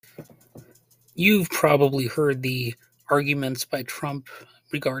You've probably heard the arguments by Trump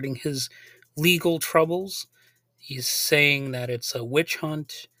regarding his legal troubles. He's saying that it's a witch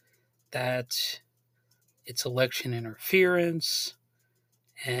hunt, that it's election interference,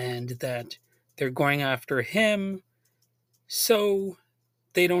 and that they're going after him so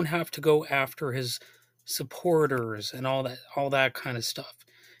they don't have to go after his supporters and all that kind of stuff.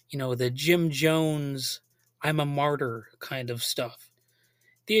 The Jim Jones I'm a martyr kind of stuff.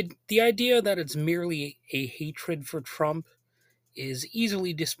 The idea that it's merely a hatred for Trump is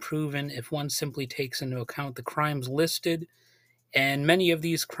easily disproven if one simply takes into account the crimes listed, and many of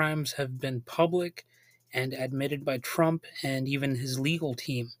these crimes have been public and admitted by Trump and even his legal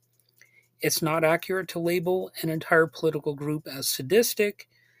team. It's not accurate to label an entire political group as sadistic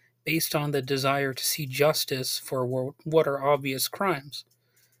based on the desire to see justice for what are obvious crimes.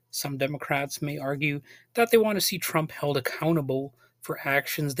 Some Democrats may argue that they want to see Trump held accountable for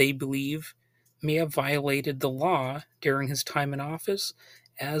actions they believe may have violated the law during his time in office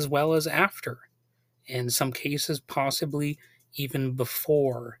as well as after, in some cases, possibly even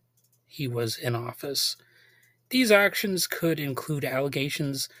before he was in office. These actions could include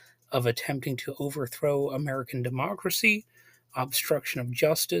allegations of attempting to overthrow American democracy, obstruction of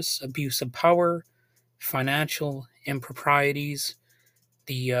justice, abuse of power, financial improprieties,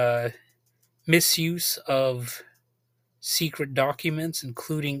 the misuse of secret documents,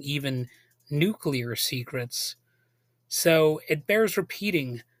 including even nuclear secrets. So it bears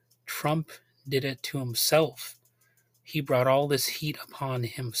repeating Trump did it to himself. He brought all this heat upon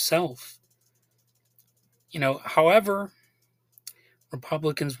himself. However,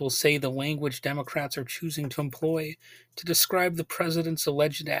 Republicans will say the language Democrats are choosing to employ to describe the president's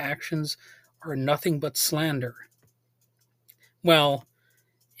alleged actions are nothing but slander. Well,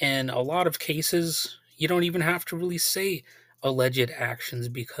 in a lot of cases, you don't even have to really say alleged actions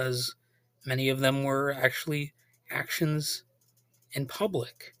because many of them were actually actions in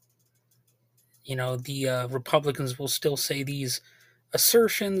public. The Republicans will still say these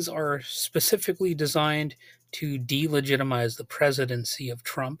assertions are specifically designed to delegitimize the presidency of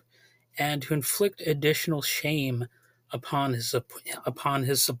Trump and to inflict additional shame upon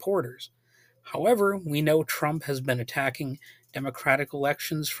his supporters. However, we know Trump has been attacking Democratic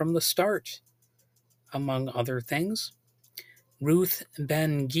elections from the start, among other things. Ruth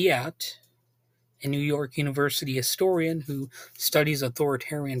Ben-Ghiat, a New York University historian who studies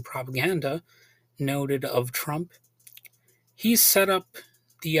authoritarian propaganda, noted of Trump, he's set up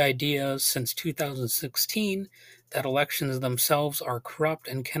the idea since 2016 that elections themselves are corrupt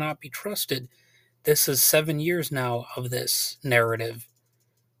and cannot be trusted. This is 7 years now of this narrative.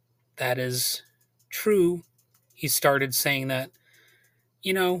 That is true. He started saying that,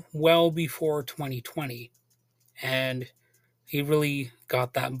 well before 2020. And he really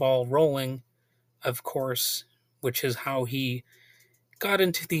got that ball rolling, of course, which is how he got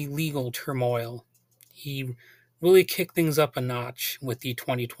into the legal turmoil. He really kicked things up a notch with the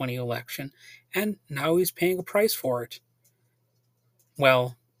 2020 election, and now he's paying a price for it.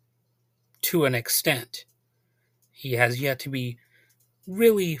 Well, to an extent. He has yet to be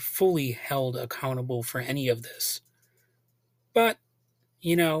really fully held accountable for any of this. But,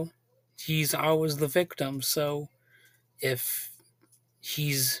 you know, he's always the victim, so if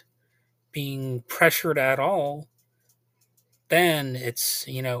he's being pressured at all, then it's,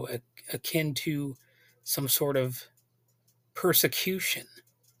 akin to some sort of persecution,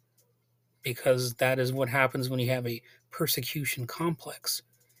 because that is what happens when you have a persecution complex.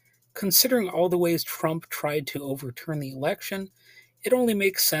 Considering all the ways Trump tried to overturn the election, it only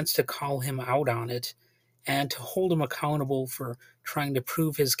makes sense to call him out on it and to hold him accountable for trying to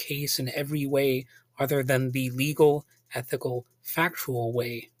prove his case in every way other than the legal, ethical, factual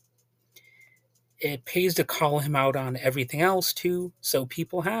way. It pays to call him out on everything else too, so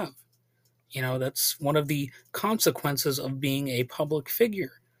people have. That's one of the consequences of being a public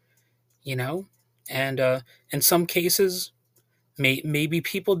figure, you know? And in some cases, maybe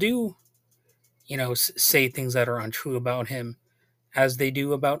people do, say things that are untrue about him, as they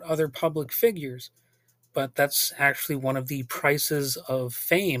do about other public figures. But that's actually one of the prices of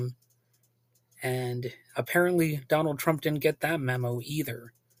fame. And apparently, Donald Trump didn't get that memo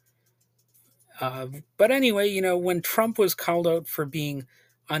either. But anyway, when Trump was called out for being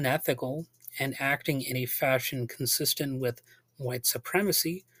unethical and acting in a fashion consistent with white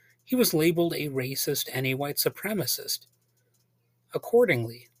supremacy, he was labeled a racist and a white supremacist.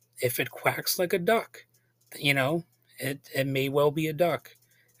 Accordingly, if it quacks like a duck, it may well be a duck,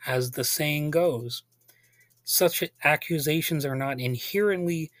 as the saying goes. Such accusations are not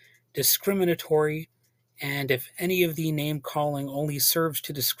inherently discriminatory, And if any of the name calling only serves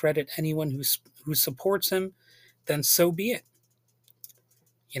to discredit anyone who supports him, then so be it.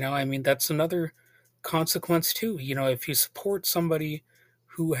 I mean, that's another consequence too. If you support somebody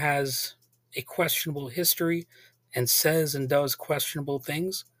who has a questionable history and says and does questionable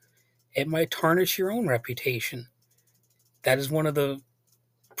things, it might tarnish your own reputation. That is one of the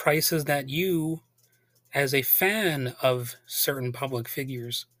prices that you, as a fan of certain public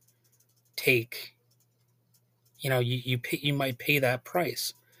figures, take. You might pay that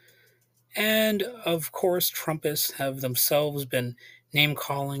price. And of course, Trumpists have themselves been name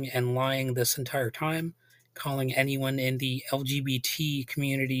calling and lying this entire time, calling anyone in the LGBT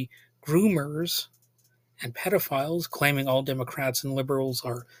community groomers and pedophiles, claiming all Democrats and liberals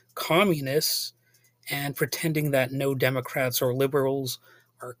are communists, and pretending that no Democrats or liberals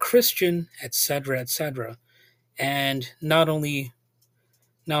are Christian, etc., etc. And not only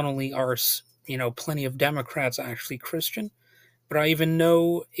are plenty of Democrats actually Christian, but I even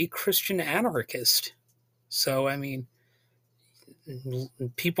know a Christian anarchist. So I mean,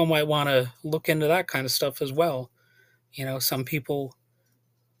 people might want to look into that kind of stuff as well. Some people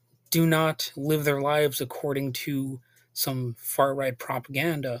do not live their lives according to some far right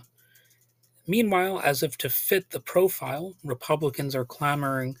propaganda. Meanwhile, as if to fit the profile, Republicans are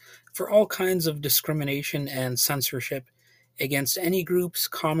clamoring for all kinds of discrimination and censorship against any groups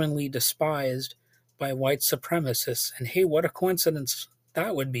commonly despised by white supremacists. And hey, what a coincidence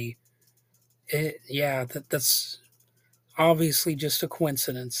that would be. Yeah, that's obviously just a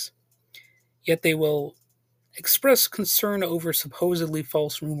coincidence. Yet they will express concern over supposedly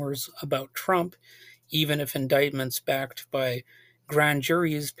false rumors about Trump, even if indictments backed by grand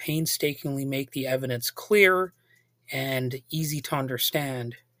juries painstakingly make the evidence clear and easy to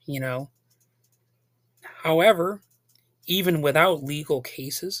understand, you know. However, even without legal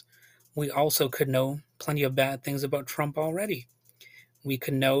cases, we also could know plenty of bad things about Trump already. We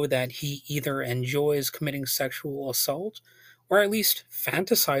could know that he either enjoys committing sexual assault or at least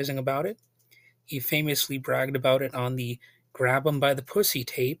fantasizing about it. He famously bragged about it on the Grab 'em by the Pussy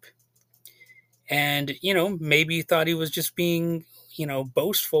tape. And, maybe thought he was just being,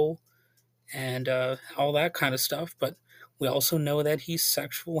 boastful and all that kind of stuff. But we also know that he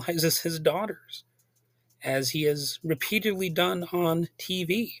sexualizes his daughters, as he has repeatedly done on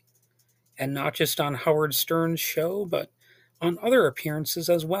TV, and not just on Howard Stern's show, but on other appearances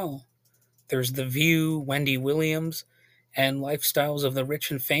as well. There's The View, Wendy Williams, and Lifestyles of the Rich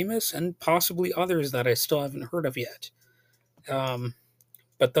and Famous, and possibly others that I still haven't heard of yet. Um,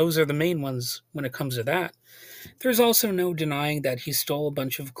 but those are the main ones when it comes to that. There's also no denying that he stole a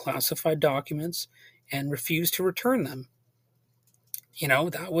bunch of classified documents and refused to return them.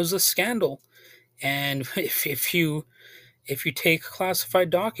 That was a scandal. And if you take classified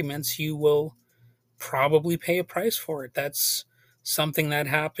documents, you will probably pay a price for it. That's something that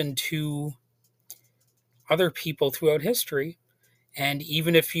happened to other people throughout history. And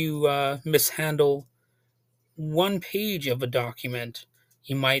even if you mishandle one page of a document,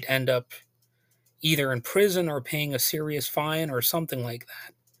 you might end up either in prison or paying a serious fine or something like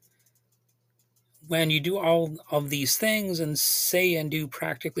that. When you do all of these things and say and do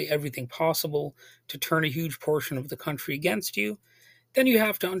practically everything possible to turn a huge portion of the country against you, then you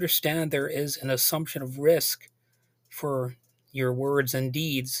have to understand there is an assumption of risk for your words and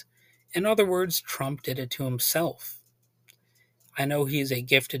deeds. In other words, Trump did it to himself. I know he is a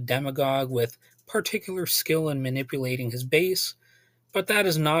gifted demagogue with particular skill in manipulating his base, but that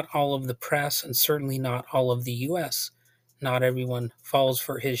is not all of the press and certainly not all of the US. Not everyone falls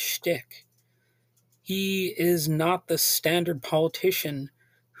for his shtick. He is not the standard politician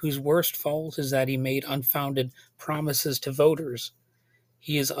whose worst fault is that he made unfounded promises to voters.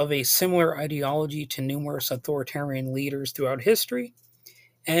 He is of a similar ideology to numerous authoritarian leaders throughout history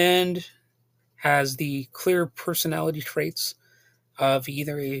and has the clear personality traits of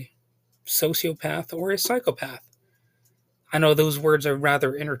either a sociopath or a psychopath. I know those words are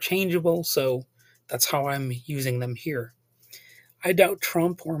rather interchangeable, so that's how I'm using them here. I doubt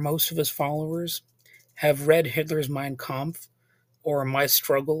Trump or most of his followers have read Hitler's Mein Kampf or My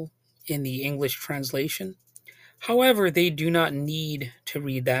Struggle in the English translation. However, they do not need to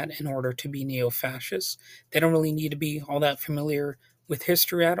read that in order to be neo fascists. They don't really need to be all that familiar with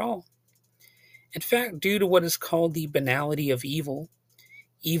history at all. In fact, due to what is called the banality of evil,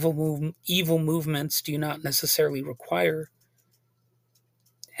 evil movements do not necessarily require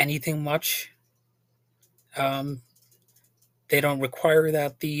anything much. Um, they don't require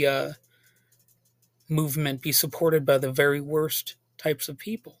that the movement be supported by the very worst types of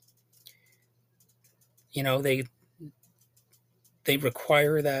people. They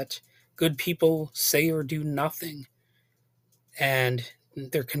require that good people say or do nothing, and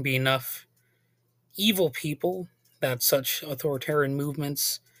there can be enough evil people that such authoritarian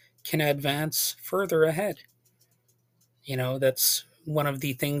movements can advance further ahead. That's one of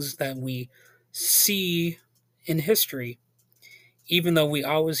the things that we see in history. Even though we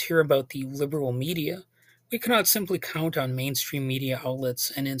always hear about the liberal media, we cannot simply count on mainstream media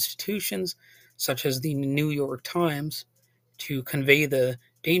outlets and institutions such as the New York Times to convey the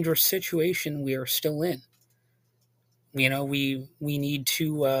dangerous situation we are still in. We need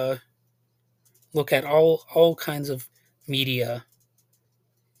to look at all kinds of media,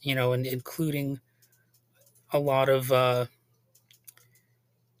 and including a lot of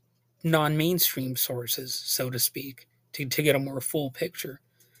non-mainstream sources, so to speak, to get a more full picture.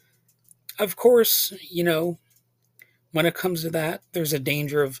 Of course, when it comes to that, there's a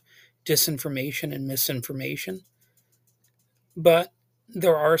danger of disinformation and misinformation, but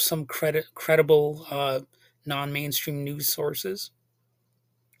there are some credible non-mainstream news sources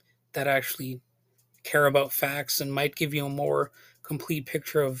that actually care about facts and might give you a more complete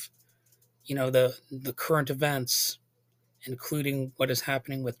picture of the current events, including what is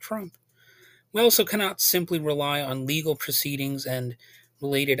happening with Trump. We also cannot simply rely on legal proceedings and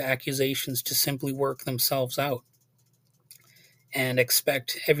related accusations to simply work themselves out and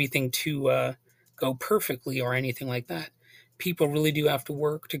expect everything to go perfectly or anything like that. People really do have to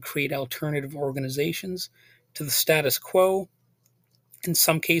work to create alternative organizations to the status quo, in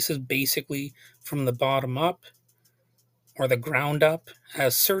some cases, basically from the bottom up or the ground up,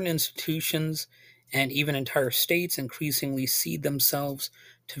 as certain institutions and even entire states increasingly cede themselves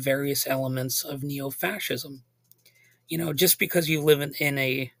to various elements of neo fascism. Just because you live in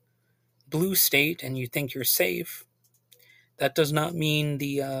a blue state and you think you're safe, that does not mean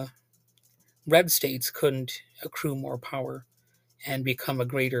the red states couldn't accrue more power and become a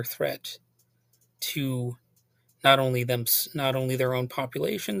greater threat to not only their own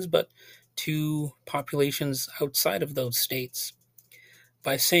populations, but to populations outside of those states.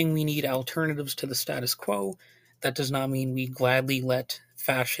 By saying we need alternatives to the status quo, that does not mean we gladly let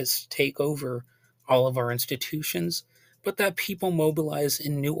fascists take over all of our institutions, but that people mobilize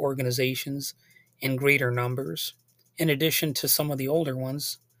in new organizations in greater numbers, in addition to some of the older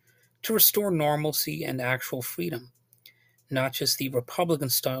ones, to restore normalcy and actual freedom, not just the Republican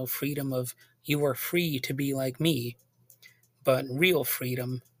style freedom of you are free to be like me, but real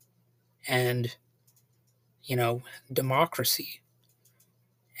freedom and, democracy.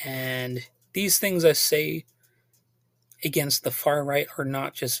 And these things I say against the far right are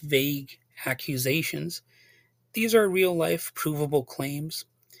not just vague accusations. These are real life provable claims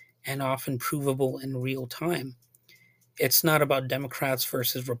and often provable in real time. It's not about Democrats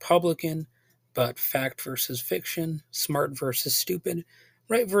versus Republican, but fact versus fiction, smart versus stupid,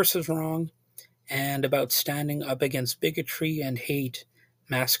 right versus wrong, and about standing up against bigotry and hate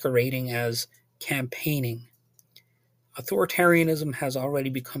masquerading as campaigning. Authoritarianism has already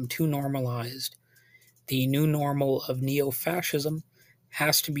become too normalized. The new normal of neo fascism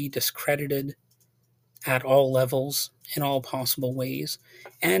has to be discredited at all levels, in all possible ways,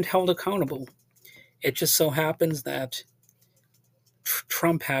 and held accountable. It just so happens that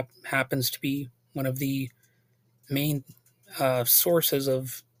Trump happens to be one of the main sources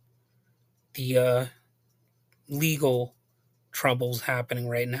of the legal troubles happening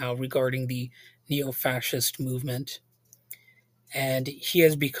right now regarding the neo fascist movement. And he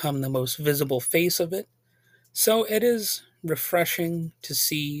has become the most visible face of it. So it is refreshing to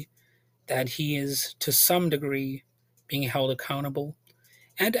see that he is, to some degree, being held accountable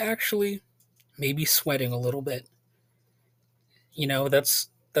and actually maybe sweating a little bit.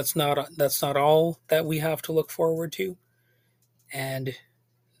 That's not all that we have to look forward to, and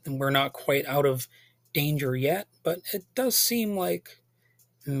we're not quite out of danger yet. But it does seem like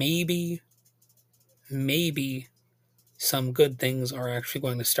maybe some good things are actually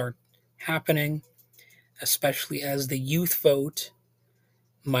going to start happening, especially as the youth vote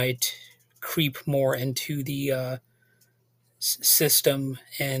might creep more into the system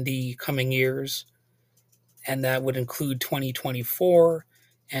in the coming years, and that would include 2024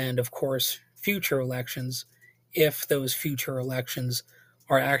 and, of course, future elections, if those future elections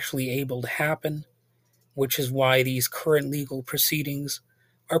are actually able to happen, which is why these current legal proceedings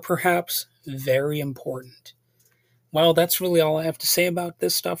are perhaps very important. Well, that's really all I have to say about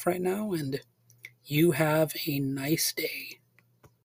this stuff right now, and you have a nice day.